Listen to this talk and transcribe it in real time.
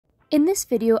In this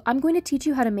video, I'm going to teach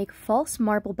you how to make false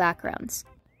marble backgrounds.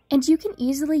 And you can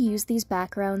easily use these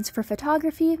backgrounds for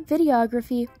photography,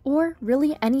 videography, or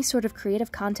really any sort of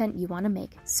creative content you want to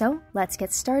make. So let's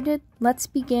get started, let's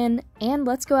begin, and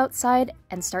let's go outside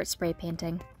and start spray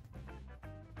painting.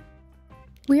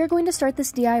 We are going to start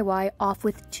this DIY off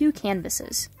with 2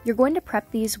 canvases. You're going to prep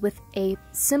these with a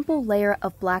simple layer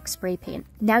of black spray paint.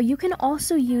 Now you can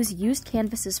also use used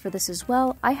canvases for this as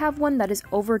well. I have one that is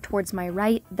over towards my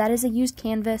right. That is a used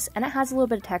canvas and it has a little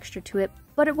bit of texture to it,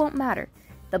 but it won't matter.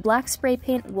 The black spray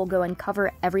paint will go and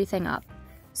cover everything up.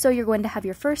 So you're going to have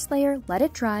your first layer, let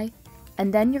it dry,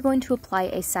 and then you're going to apply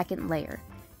a second layer.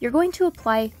 You're going to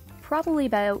apply probably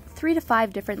about 3 to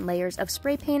 5 different layers of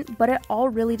spray paint, but it all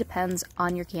really depends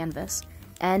on your canvas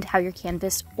and how your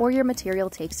canvas or your material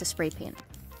takes to spray paint.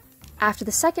 After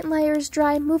the second layer is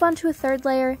dry, move on to a third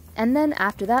layer, and then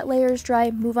after that layer is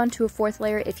dry, move on to a fourth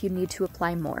layer if you need to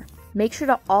apply more. Make sure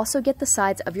to also get the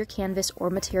sides of your canvas or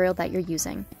material that you're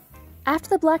using. After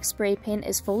the black spray paint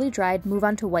is fully dried, move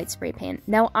on to white spray paint.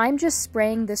 Now I'm just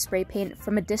spraying this spray paint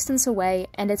from a distance away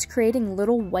and it's creating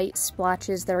little white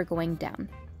splotches that are going down.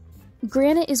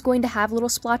 Granite is going to have little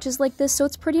splotches like this, so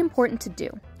it's pretty important to do.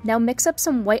 Now mix up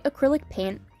some white acrylic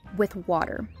paint with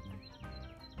water.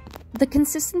 The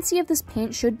consistency of this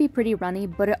paint should be pretty runny,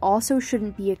 but it also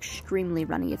shouldn't be extremely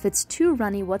runny. If it's too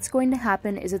runny, what's going to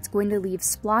happen is it's going to leave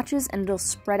splotches and it'll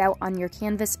spread out on your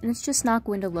canvas and it's just not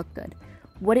going to look good.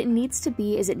 What it needs to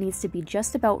be is it needs to be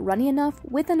just about runny enough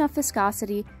with enough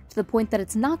viscosity to the point that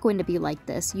it's not going to be like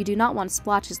this. You do not want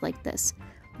splotches like this.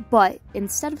 But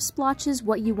instead of splotches,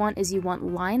 what you want is you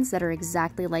want lines that are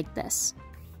exactly like this.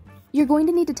 You're going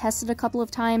to need to test it a couple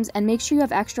of times and make sure you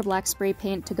have extra black spray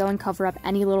paint to go and cover up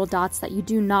any little dots that you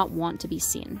do not want to be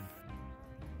seen.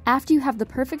 After you have the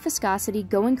perfect viscosity,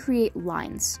 go and create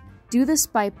lines. Do this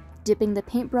by dipping the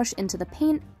paintbrush into the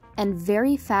paint and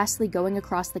very fastly going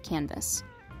across the canvas.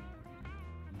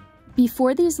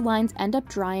 Before these lines end up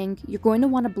drying, you're going to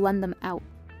want to blend them out.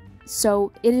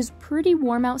 So it is pretty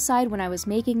warm outside when I was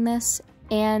making this,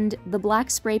 and the black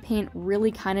spray paint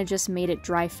really kind of just made it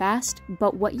dry fast,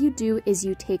 but what you do is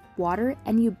you take water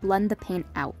and you blend the paint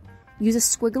out. Use a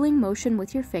squiggling motion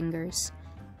with your fingers,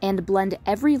 and blend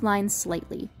every line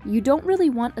slightly. You don't really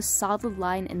want a solid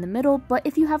line in the middle, but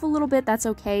if you have a little bit, that's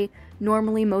okay.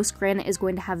 Normally, most granite is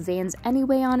going to have veins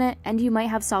anyway on it, and you might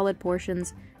have solid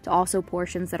portions to also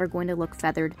portions that are going to look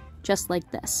feathered, just like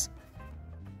this.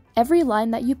 Every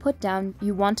line that you put down,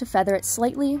 you want to feather it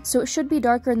slightly, so it should be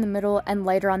darker in the middle and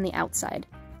lighter on the outside.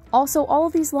 Also, all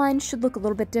of these lines should look a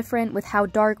little bit different with how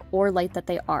dark or light that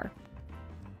they are.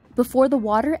 Before the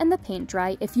water and the paint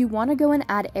dry, if you want to go and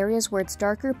add areas where it's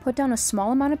darker, put down a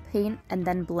small amount of paint and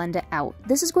then blend it out.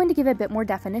 This is going to give a bit more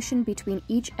definition between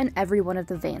each and every one of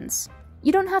the veins.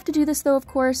 You don't have to do this though, of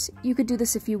course. You could do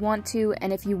this if you want to,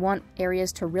 and if you want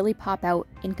areas to really pop out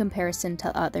in comparison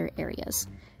to other areas.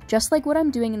 Just like what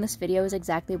I'm doing in this video is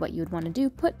exactly what you would want to do.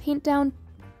 Put paint down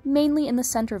mainly in the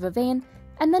center of a vein,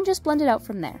 and then just blend it out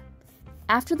from there.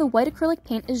 After the white acrylic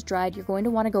paint is dried, you're going to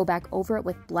want to go back over it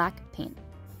with black paint.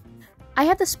 I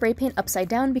have the spray paint upside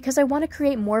down because I want to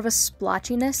create more of a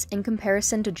splotchiness in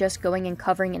comparison to just going and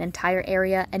covering an entire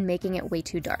area and making it way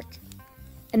too dark.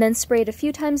 And then spray it a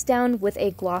few times down with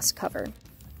a gloss cover.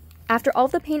 After all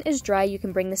the paint is dry, you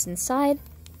can bring this inside,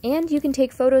 and you can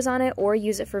take photos on it or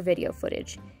use it for video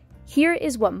footage. Here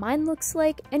is what mine looks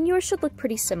like, and yours should look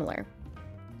pretty similar.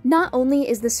 Not only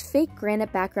is this fake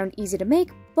granite background easy to make,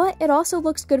 but it also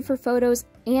looks good for photos,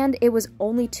 and it was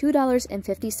only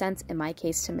 $2.50 in my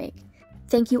case to make.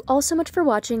 Thank you all so much for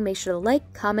watching. Make sure to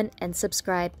like, comment, and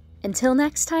subscribe. Until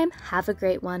next time, have a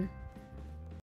great one.